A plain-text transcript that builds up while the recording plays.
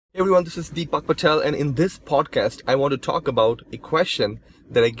Everyone, this is Deepak Patel, and in this podcast, I want to talk about a question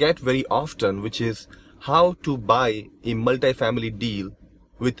that I get very often, which is how to buy a multifamily deal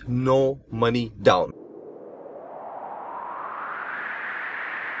with no money down.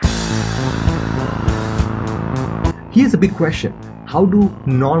 Here's a big question. How do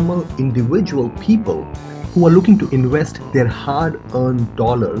normal individual people who are looking to invest their hard-earned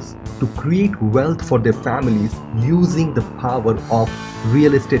dollars to create wealth for their families using the power of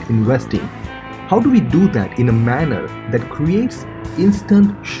real estate investing, how do we do that in a manner that creates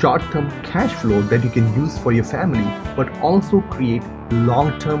instant short-term cash flow that you can use for your family, but also create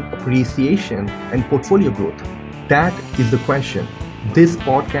long-term appreciation and portfolio growth? That is the question. This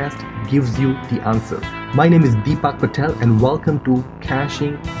podcast gives you the answer. My name is Deepak Patel and welcome to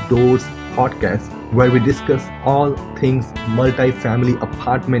Cashing Doors Podcast, where we discuss all things multifamily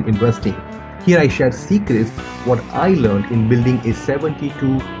apartment investing. Here I share secrets, what I learned in building a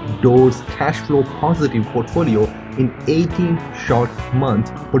 72 doors cash flow positive portfolio in 18 short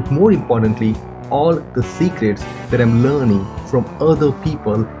months, but more importantly, all the secrets that I'm learning from other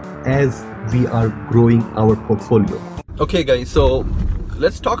people as we are growing our portfolio. Okay guys, so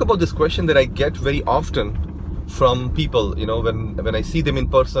let's talk about this question that I get very often from people, when I see them in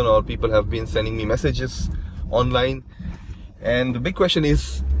person, or people have been sending me messages online. And the big question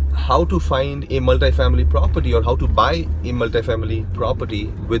is how to find a multifamily property, or how to buy a multifamily property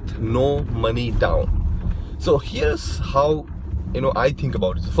with no money down. So here's how I think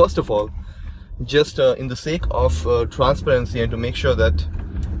about it. First of all, just in the sake of transparency and to make sure that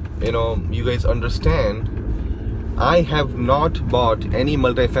you guys understand, I have not bought any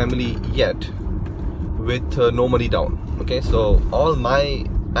multifamily yet with no money down. Okay, so all my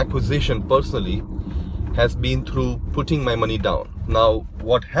acquisition personally has been through putting my money down. Now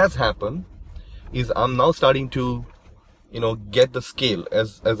what has happened is I'm now starting to get the scale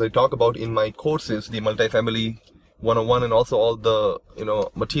as I talk about in my courses, the multifamily 101, and also all the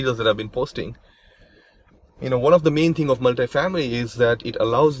materials that I've been posting. One of the main thing of multifamily is that it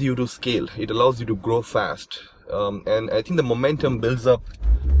allows you to scale, it allows you to grow fast, and I think the momentum builds up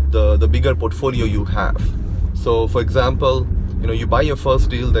the bigger portfolio you have. So for example, you buy your first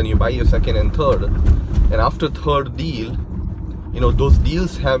deal, then you buy your second and third, and after third deal, those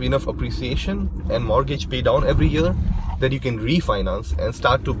deals have enough appreciation and mortgage pay down every year that you can refinance and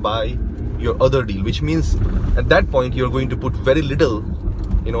start to buy your other deal, which means at that point you're going to put very little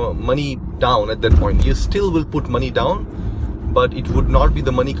money down. At that point you still will put money down, but it would not be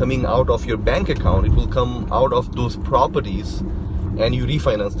the money coming out of your bank account. It will come out of those properties and you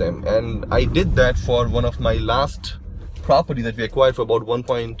refinance them. And I did that for one of my last property that we acquired for about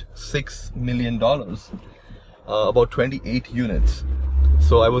 $1.6 million, about 28 units.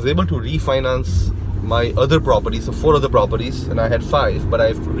 So I was able to refinance my other properties, so 4 other properties, and I had 5, but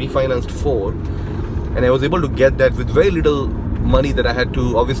I've refinanced 4, and I was able to get that with very little money that I had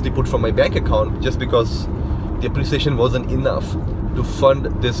to obviously put from my bank account, just because the appreciation wasn't enough to fund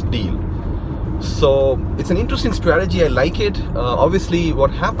this deal. So it's an interesting strategy. I like it. Obviously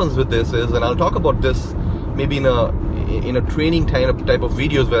what happens with this is, and I'll talk about this maybe in a training type of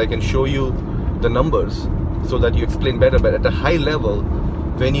videos where I can show you the numbers so that you explain better. But at a high level,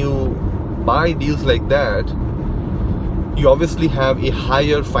 when you buy deals like that, you obviously have a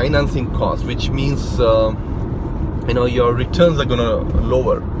higher financing cost, which means your returns are gonna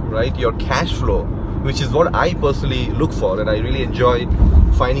lower, right? Your cash flow, which is what I personally look for, and I really enjoy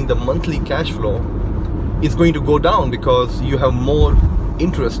finding the monthly cash flow, is going to go down because you have more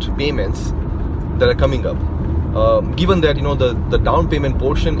interest payments that are coming up. Given that the down payment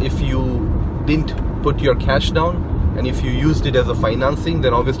portion, if you didn't put your cash down and if you used it as a financing,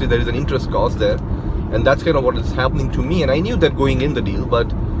 then obviously there is an interest cost there, and that's kind of what is happening to me. And I knew that going in the deal,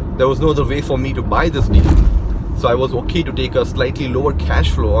 but there was no other way for me to buy this deal, so I was okay to take a slightly lower cash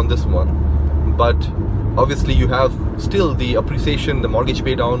flow on this one. But obviously you have still the appreciation, the mortgage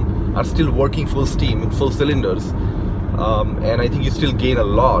pay down are still working full steam, in full cylinders, and I think you still gain a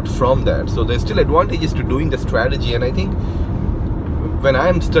lot from that. So there's still advantages to doing the strategy. And I think when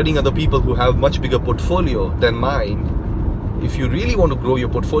I'm studying other people who have much bigger portfolio than mine, if you really want to grow your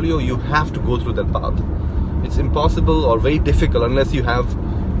portfolio, you have to go through that path. It's impossible or very difficult unless you have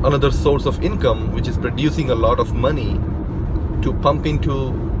another source of income which is producing a lot of money to pump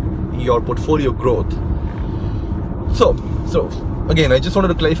into your portfolio growth. So again, I just wanted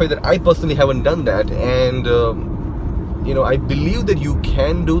to clarify that I personally haven't done that, and I believe that you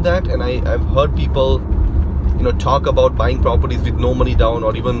can do that. And I've heard people talk about buying properties with no money down,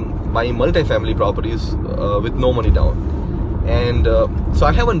 or even buying multifamily properties with no money down. And so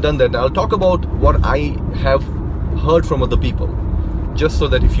I haven't done that. I'll talk about what I have heard from other people. just so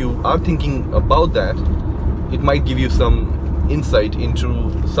that if you are thinking about that, it might give you some insight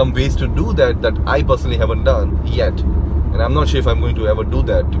into some ways to do that I personally haven't done yet, and I'm not sure if I'm going to ever do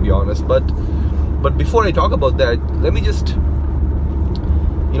that, to be honest. But before I talk about that, let me just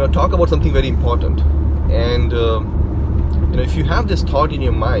talk about something very important. And if you have this thought in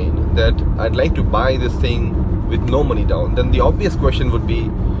your mind that I'd like to buy this thing with no money down, then the obvious question would be,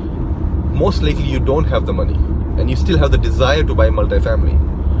 most likely you don't have the money and you still have the desire to buy multifamily,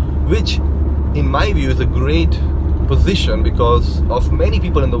 which in my view is a great position, because of many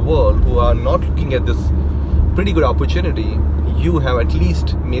people in the world who are not looking at this pretty good opportunity. You have at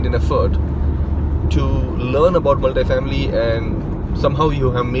least made an effort to learn about multifamily, and somehow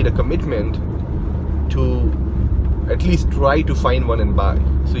you have made a commitment to at least try to find one and buy.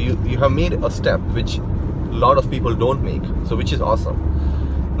 So you have made a step which a lot of people don't make, so which is awesome.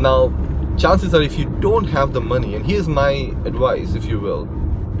 Now, chances are, if you don't have the money, and here's my advice, if you will,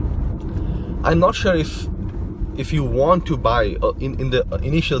 I'm not sure if you want to buy in the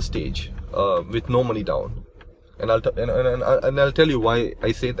initial stage with no money down, and I'll tell you why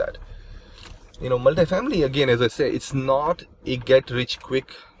I say that. Multifamily, again, as I say, it's not a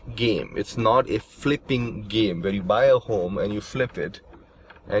get-rich-quick game. It's not a flipping game where you buy a home and you flip it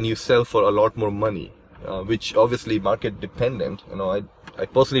and you sell for a lot more money, which obviously market dependent. I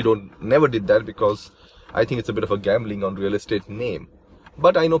personally never did that, because I think it's a bit of a gambling on real estate name.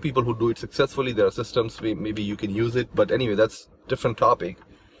 But I know people who do it successfully. There are systems where maybe you can use it. But anyway, that's a different topic.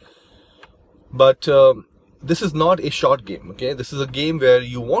 But this is not a short game, okay? This is a game where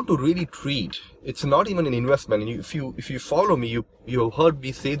you want to really treat. It's not even an investment. And if you follow me, you have heard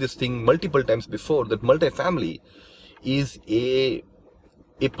me say this thing multiple times before, that multifamily is a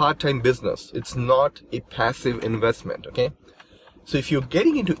part-time business. It's not a passive investment, okay? So if you're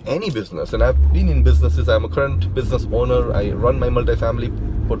getting into any business, and I've been in businesses, I'm a current business owner, I run my multifamily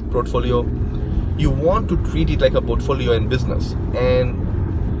portfolio, you want to treat it like a portfolio and business.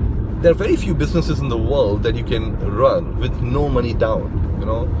 And there are very few businesses in the world that you can run with no money down.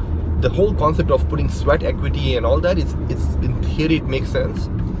 The whole concept of putting sweat equity and all that, it's in theory it makes sense,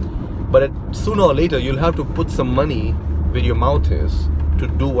 but sooner or later you'll have to put some money where your mouth is to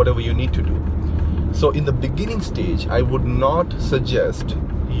do whatever you need to do. So in the beginning stage, I would not suggest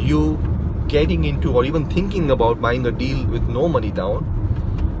you getting into or even thinking about buying a deal with no money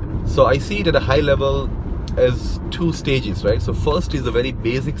down. So I see it at a high level as two stages, right? So first is a very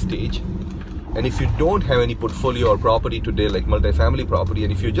basic stage. And if you don't have any portfolio or property today, like multifamily property,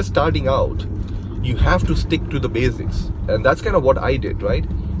 and if you're just starting out, you have to stick to the basics. And that's kind of what I did, right?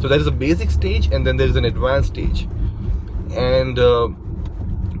 So there is a basic stage and then there is an advanced stage. And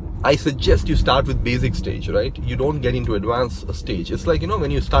I suggest you start with basic stage, right? You don't get into advanced stage. It's like, when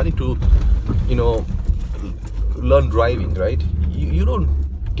you're starting to, learn driving, right? You don't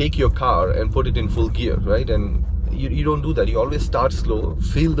take your car and put it in full gear, right? And you don't do that. You always start slow,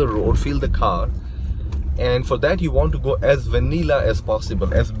 feel the road, feel the car. And for that, you want to go as vanilla as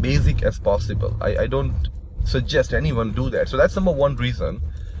possible, as basic as possible. I don't suggest anyone do that. So that's number one reason,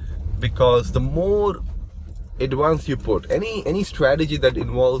 because the more advanced you put any strategy that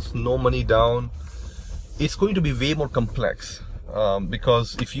involves no money down, it's going to be way more complex,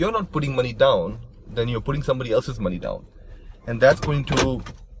 because if you're not putting money down, then you're putting somebody else's money down, and that's going to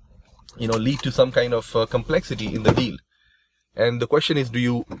lead to some kind of complexity in the deal. And the question is, do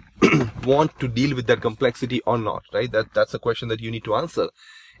you want to deal with that complexity or not, right? That's a question that you need to answer.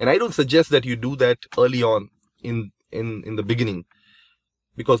 And I don't suggest that you do that early on in the beginning,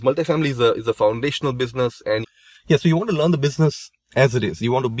 because multifamily is a foundational business. And so you want to learn the business as it is.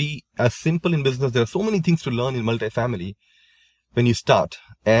 You want to be as simple in business. There are so many things to learn in multifamily when you start.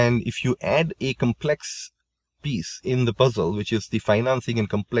 And if you add a complex piece in the puzzle, which is the financing and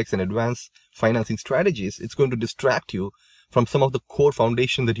complex and advanced financing strategies, it's going to distract you from some of the core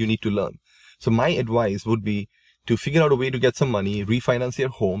foundation that you need to learn. So my advice would be to figure out a way to get some money, refinance your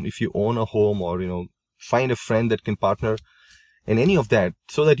home if you own a home, or find a friend that can partner in any of that,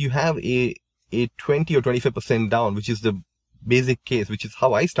 so that you have a 20 or 25% down, which is the basic case, which is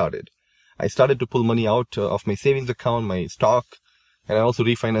how I started. I started to pull money out of my savings account, my stock, and I also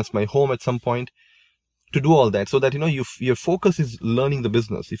refinanced my home at some point to do all that, so that your focus is learning the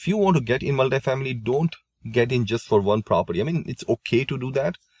business. If you want to get in multifamily, don't get in just for one property. I mean, it's okay to do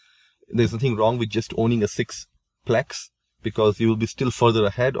that. There's nothing wrong with just owning a 6-plex, because you will be still further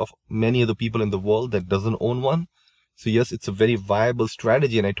ahead of many other people in the world that doesn't own one. So yes, it's a very viable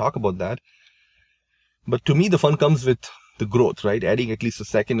strategy, and I talk about that. But to me, the fun comes with the growth, right? Adding at least a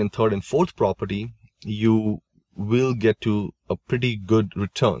second and third and fourth property, you will get to a pretty good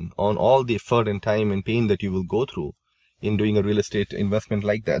return on all the effort and time and pain that you will go through in doing a real estate investment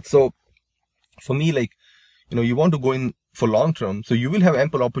like that. So for me, like, you want to go in for long term, so you will have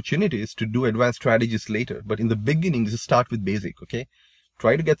ample opportunities to do advanced strategies later. But in the beginning, just start with basic, okay?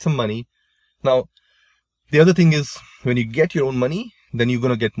 Try to get some money. Now, the other thing is, when you get your own money, then you're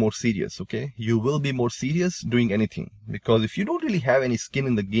going to get more serious, okay? You will be more serious doing anything, because if you don't really have any skin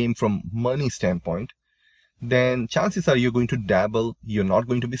in the game from money standpoint, then chances are you're going to dabble, you're not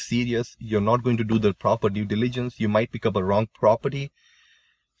going to be serious, you're not going to do the proper due diligence, you might pick up a wrong property.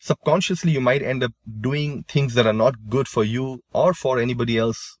 Subconsciously, you might end up doing things that are not good for you or for anybody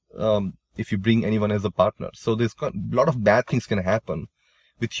else, if you bring anyone as a partner. So there's a lot of bad things can happen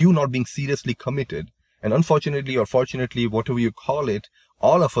with you not being seriously committed. And unfortunately or fortunately, whatever you call it,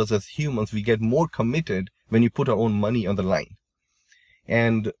 all of us as humans, we get more committed when you put our own money on the line.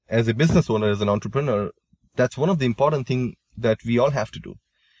 And as a business owner, as an entrepreneur, that's one of the important things that we all have to do.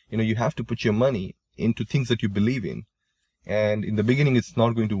 You have to put your money into things that you believe in. And in the beginning, it's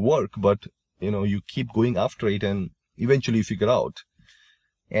not going to work, but, you keep going after it and eventually you figure out.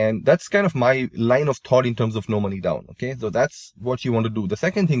 And that's kind of my line of thought in terms of no money down. Okay. So that's what you want to do. The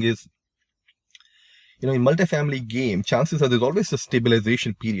second thing is, in multifamily game, chances are there's always a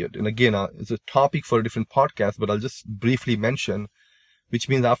stabilization period. And again, it's a topic for a different podcast, but I'll just briefly mention, which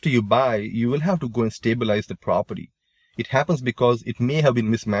means after you buy, you will have to go and stabilize the property. It happens because it may have been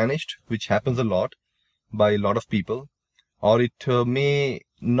mismanaged, which happens a lot by a lot of people, or it may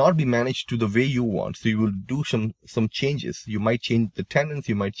not be managed to the way you want. So you will do some changes. You might change the tenants,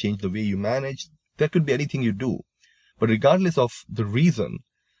 you might change the way you manage. That could be anything you do. But regardless of the reason,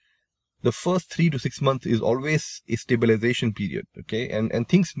 the first 3 to 6 months is always a stabilization period, okay? And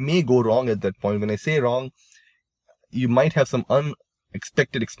things may go wrong at that point. When I say wrong, you might have some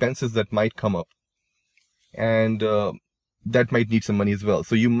unexpected expenses that might come up. And that might need some money as well.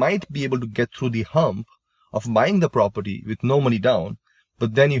 So you might be able to get through the hump of buying the property with no money down,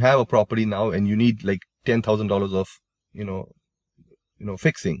 but then you have a property now and you need like $10,000 of,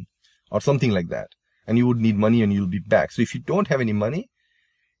 fixing or something like that. And you would need money and you'll be back. So if you don't have any money,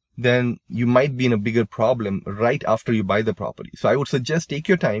 then you might be in a bigger problem right after you buy the property. So I would suggest take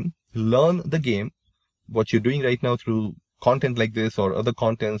your time, learn the game, what you're doing right now through content like this or other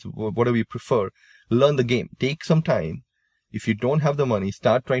contents, whatever you prefer, learn the game. Take some time. If you don't have the money,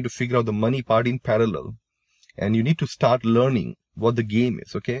 start trying to figure out the money part in parallel. And you need to start learning what the game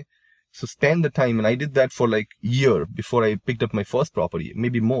is, okay? So spend the time. And I did that for like a year before I picked up my first property,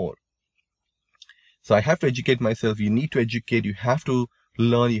 maybe more. So I have to educate myself. You need to educate. You have to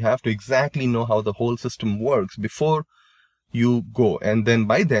learn. You have to exactly know how the whole system works before you go. And then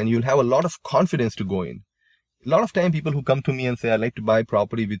by then, you'll have a lot of confidence to go in. A lot of time people who come to me and say, I'd like to buy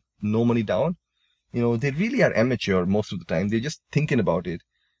property with no money down, they really are amateur most of the time. They're just thinking about it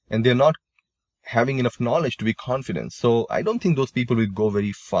and they're not having enough knowledge to be confident. So I don't think those people will go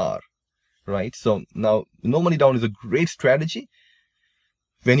very far, right? So now no money down is a great strategy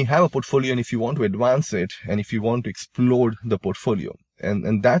when you have a portfolio and if you want to advance it and if you want to explode the portfolio.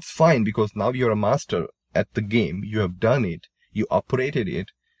 And that's fine because now you're a master at the game. You have done it. You operated it.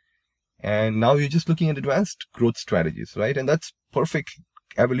 And now you're just looking at advanced growth strategies, right? And that's perfect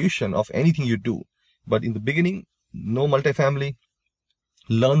evolution of anything you do. But in the beginning, no multifamily,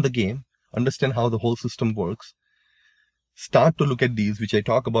 learn the game, understand how the whole system works, start to look at these, which I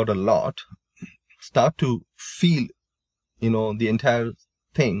talk about a lot, start to feel, the entire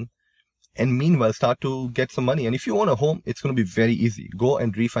thing, and meanwhile start to get some money. And if you own a home, it's going to be very easy. Go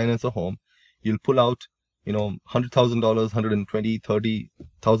and refinance a home. You'll pull out, $100,000, $120,000,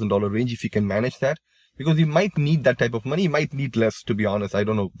 $30,000 range if you can manage that, because you might need that type of money. You might need less, to be honest. I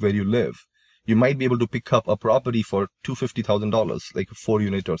don't know where you live. You might be able to pick up a property for $250,000, like a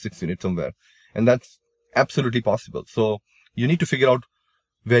 4-unit or 6-unit somewhere. And that's absolutely possible. So you need to figure out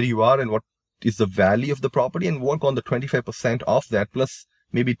where you are and what is the value of the property and work on the 25% of that plus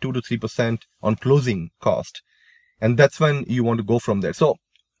maybe 2 to 3% on closing cost. And that's when you want to go from there. So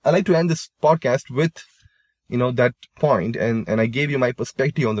I like to end this podcast with, that point. And I gave you my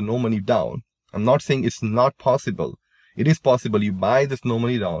perspective on the no money down. I'm not saying it's not possible. It is possible. You buy this no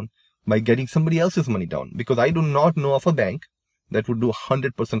money down by getting somebody else's money down, because I do not know of a bank that would do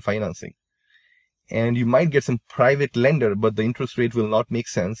 100% financing. And you might get some private lender, but the interest rate will not make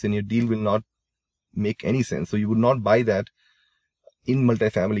sense and your deal will not make any sense. So you would not buy that in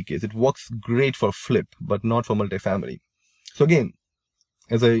multifamily case. It works great for flip, but not for multifamily. So again,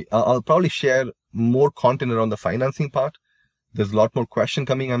 I'll probably share more content around the financing part. There's a lot more question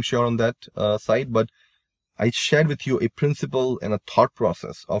coming, I'm sure, on that side, but I shared with you a principle and a thought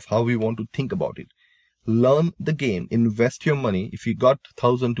process of how we want to think about it. Learn the game, invest your money. If you got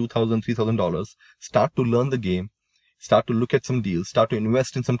 $1,000, $2,000, $3,000, start to learn the game, start to look at some deals, start to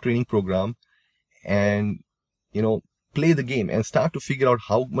invest in some training program, and play the game and start to figure out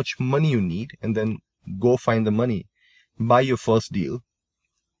how much money you need, and then go find the money, buy your first deal,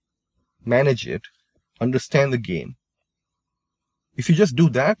 manage it, understand the game. If you just do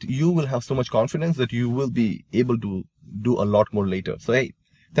that, you will have so much confidence that you will be able to do a lot more later. So hey,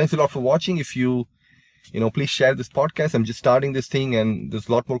 thanks a lot for watching. If you please share this podcast. I'm just starting this thing, and there's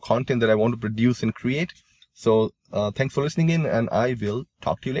a lot more content that I want to produce and create. So thanks for listening in, and I will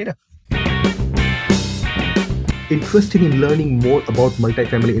talk to you later. Interested in learning more about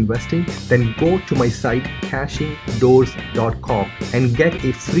multifamily investing? Then go to my site cashingdoors.com and get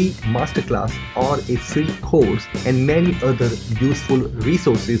a free masterclass or a free course and many other useful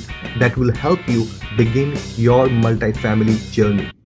resources that will help you begin your multifamily journey.